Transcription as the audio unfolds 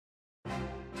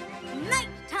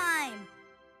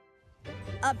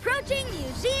Approaching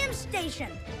Museum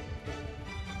Station.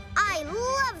 I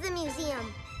love the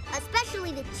museum,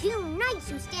 especially the two knights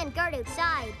who stand guard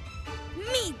outside.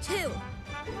 Me too.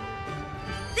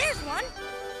 There's one.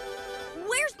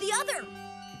 Where's the other?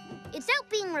 It's out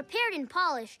being repaired and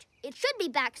polished. It should be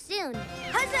back soon.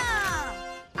 Huzzah!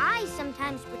 I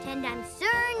sometimes pretend I'm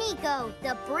Sir Nico,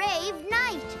 the brave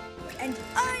knight. And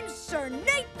I'm Sir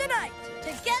Nate the Knight.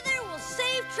 Together we'll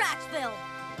save Tracksville.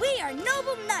 We are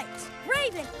noble knights,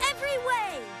 brave in every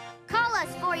way. Call us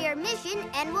for your mission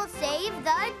and we'll save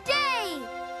the day.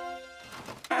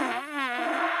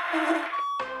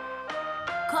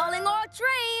 Calling all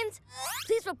trains.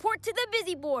 Please report to the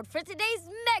busy board for today's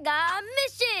mega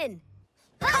mission.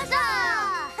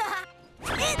 Huzzah!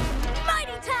 It's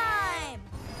mighty time!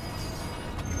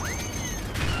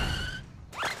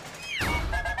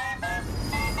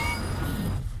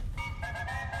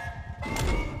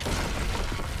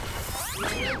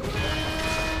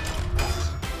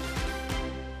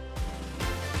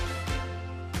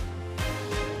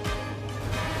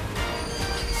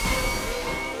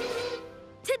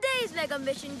 Today's mega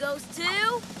mission goes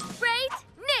to Great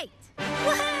Nate.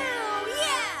 Woohoo!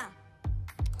 Yeah!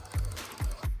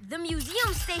 The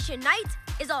Museum Station Knight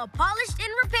is all polished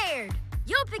and repaired.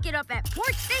 You'll pick it up at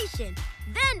Port Station,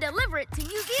 then deliver it to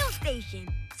Museum Station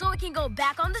so it can go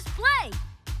back on display.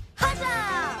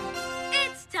 Huzzah!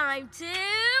 It's time to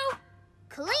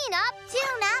Clean up,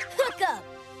 tune up, hook up.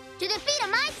 to the beat of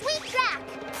my sweet track.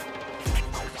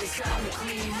 It's time to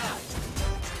clean up.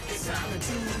 It's time to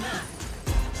tune up.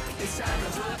 It's time to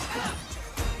hook up.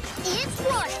 It's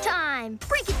brush time.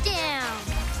 Break it down.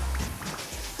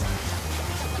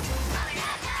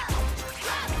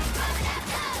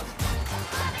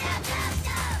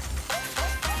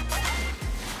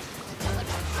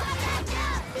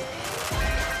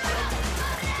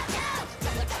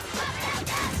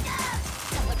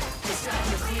 It's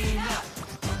time to clean up.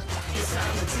 It's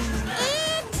time to tune up.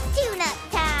 It's tune-up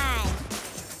time.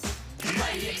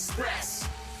 Mighty Express.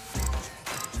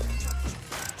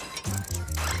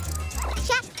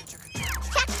 Check,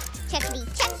 check, checkity,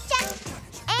 check, check.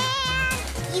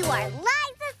 And you are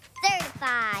live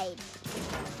certified.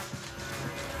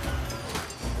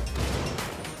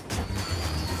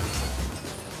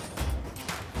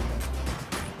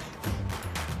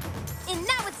 And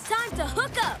now it's time to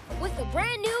hook up with the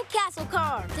brand new castle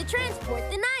car to transport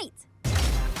the knight.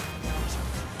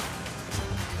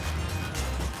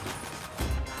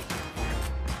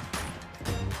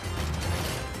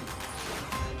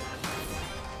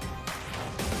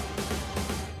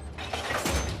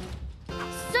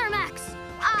 Sir Max,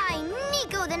 I,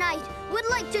 Nico the Knight, would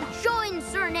like to join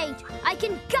Sir Nate. I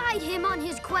can guide him on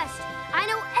his quest. I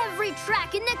know every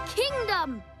track in the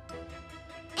kingdom.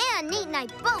 And Nate and I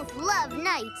both love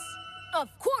knights. Of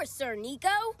course, Sir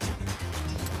Nico.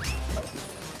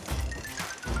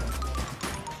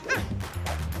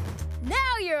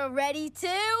 Now you're ready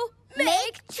to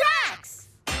make tracks.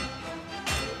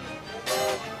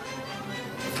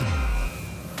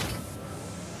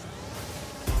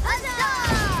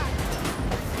 Huzzah!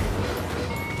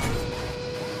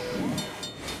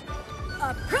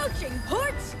 Approaching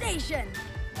Port Station.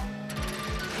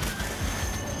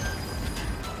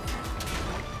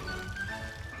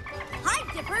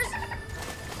 Hi, Dippers.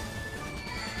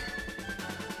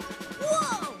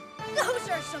 Whoa! Those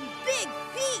are some big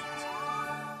feet.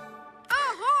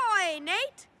 Ahoy,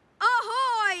 Nate!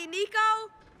 Ahoy, Nico!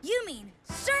 You mean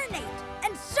Sir Nate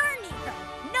and Sir Nico,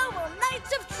 noble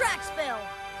knights of Tracksville.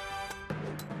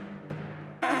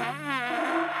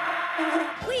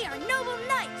 We are noble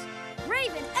knights,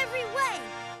 brave in every way.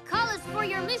 Call us for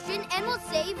your mission and we'll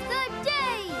save the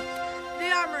day.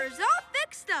 The armor's all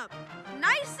fixed up,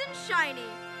 nice and shiny.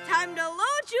 Time to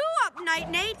load you up, Knight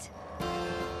Nate.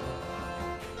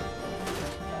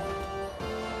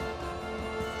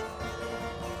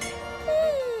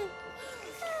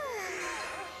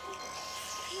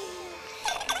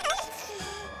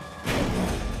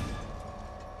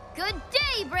 Good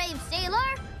day, brave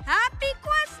sailor. Happy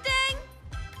questing!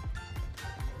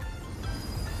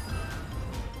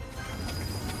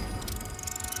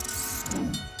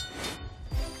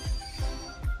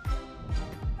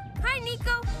 Hi,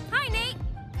 Nico. Hi, Nate.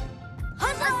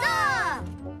 Huzzah!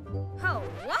 Oh,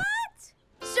 what?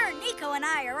 Sir Nico and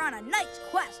I are on a knight's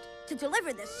quest to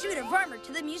deliver this suit of armor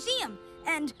to the museum.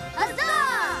 And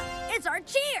huzzah! It's our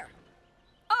cheer.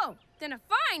 Oh, then a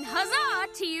fine huzzah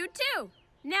to you, too.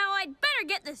 Now I'd better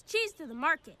get this cheese to the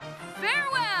market.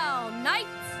 Farewell, knights.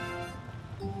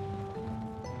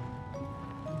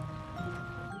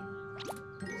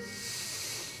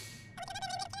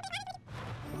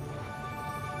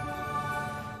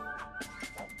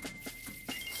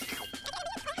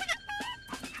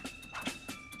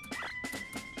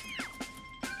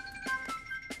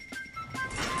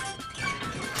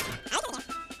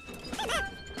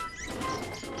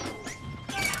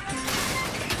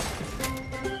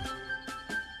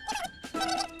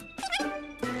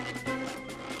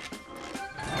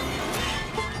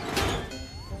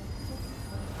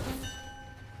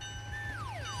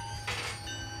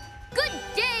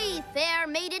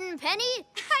 Maiden and Penny.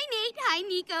 Hi, Nate. Hi,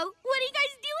 Nico. What are you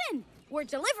guys doing? We're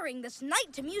delivering this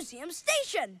night to Museum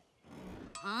Station.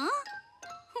 Huh?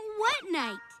 What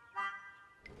night?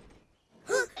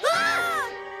 Ah!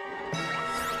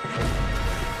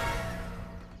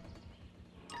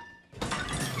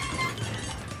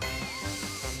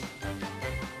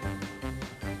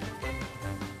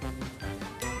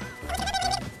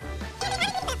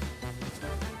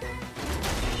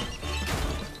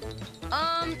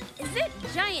 Is it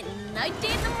giant night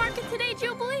day at the market today,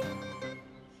 Jubilee?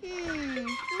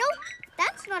 Nope,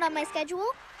 that's not on my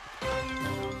schedule.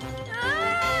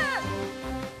 Ah!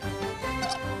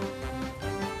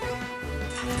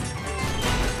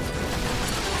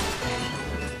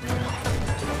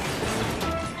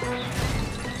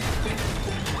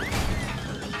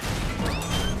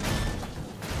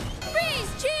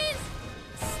 Freeze, Cheese!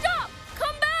 Stop!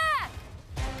 Come back!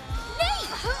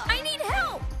 Nate! I need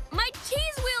help! My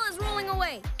cheese wheel is rolling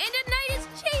away, and a knight is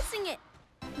chasing it.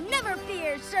 Never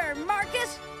fear, Sir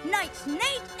Marcus. Knights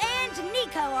Nate and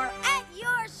Nico are at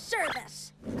your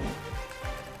service.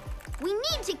 We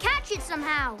need to catch it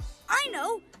somehow. I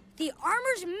know. The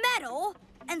armor's metal,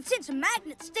 and since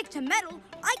magnets stick to metal,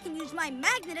 I can use my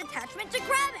magnet attachment to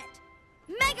grab it.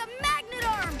 Mega Magnet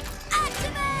Arm,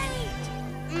 activate!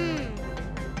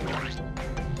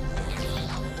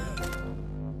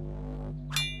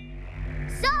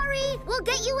 Sorry, we'll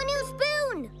get you a new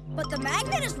spoon. But the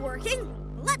magnet is working.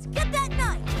 Let's get that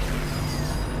knight.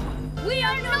 We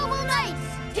are noble knights.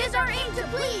 'Tis our aim to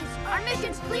please. Our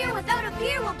mission's clear. Without a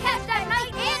fear, we'll catch that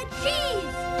knight and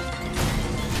cheese.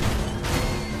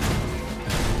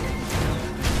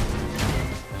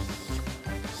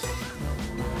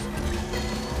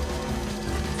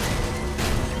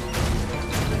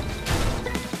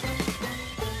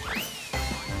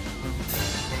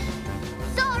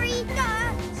 Sorry.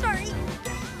 Sorry.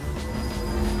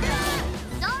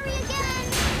 Sorry again.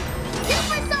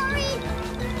 Super sorry.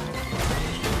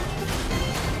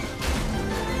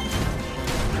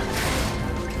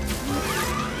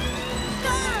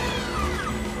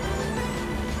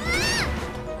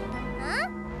 Huh?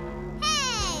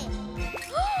 Hey!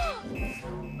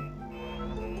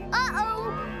 Uh-oh.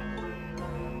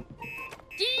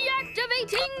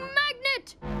 Deactivating magnet!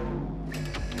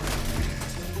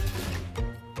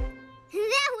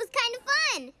 That was kind of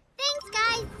fun. Thanks,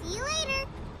 guys. See you later.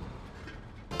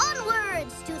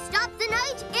 Onwards to stop the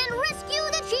night and rescue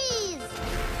the cheese.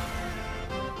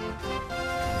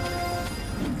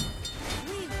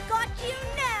 We've got you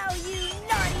now, you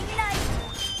naughty knight.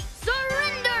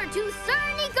 Surrender to Sir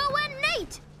Nico and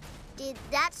Nate. Did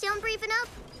that sound brief enough?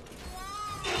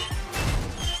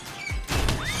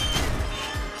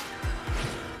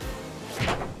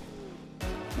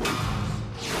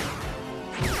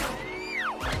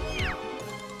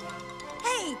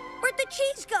 Hey, where'd the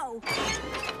cheese go?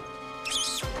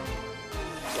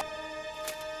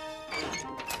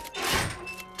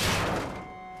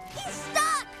 He's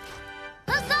stuck!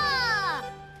 Huzzah!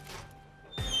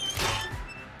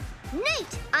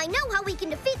 Nate, I know how we can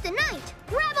defeat the knight.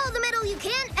 Grab all the metal you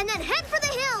can and then head for the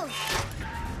hills.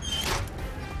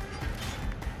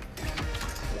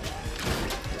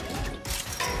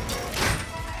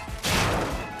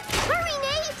 Hurry,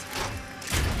 Nate!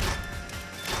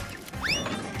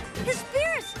 His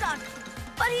spear is stuck,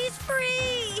 but he's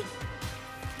free!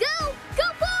 Go!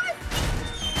 Go forth!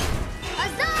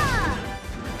 Huzzah!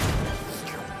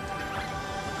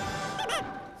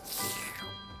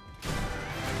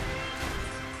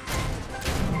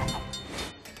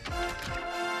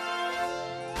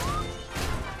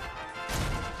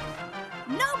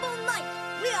 Noble knight,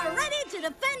 we are ready to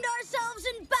defend ourselves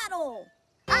in battle!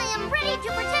 I am ready to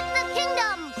protect the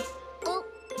kingdom! Oh,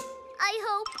 I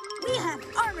hope. We have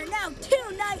armor now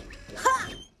too, knight! Ha!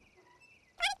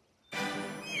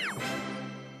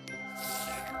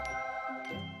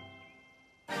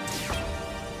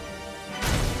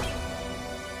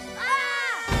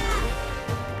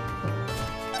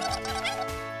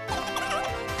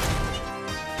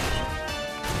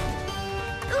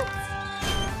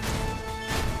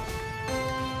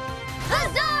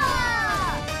 Huzzah!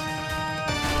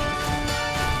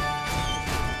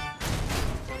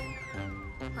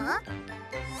 Huh?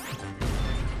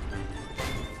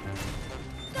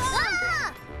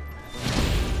 Ah!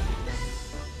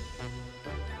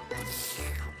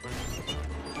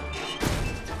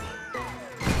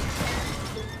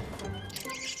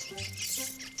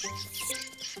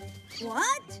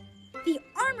 What? The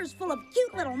armor's full of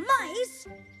cute little mice?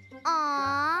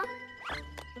 Aww.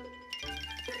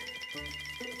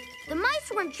 The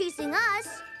mice weren't chasing us.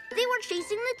 They were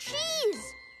chasing the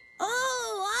cheese.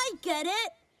 Oh, I get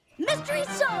it. Mystery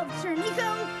solved, Sir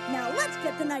Nico. Now let's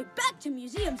get the knight back to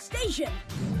Museum Station.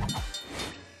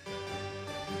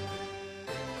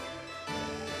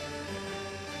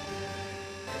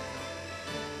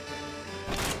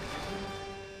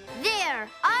 There,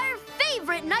 our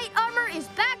favorite knight armor is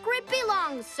back where it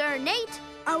belongs, Sir Nate.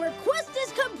 Our quest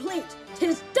is complete.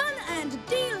 'Tis done and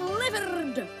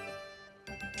delivered.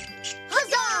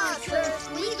 Huzzah, Sir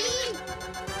Squeaky!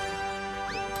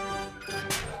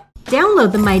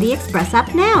 Download the Mighty Express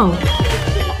app now.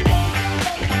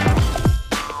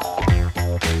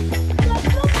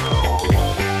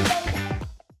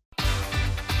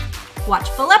 Watch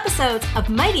full episodes of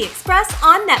Mighty Express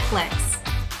on Netflix.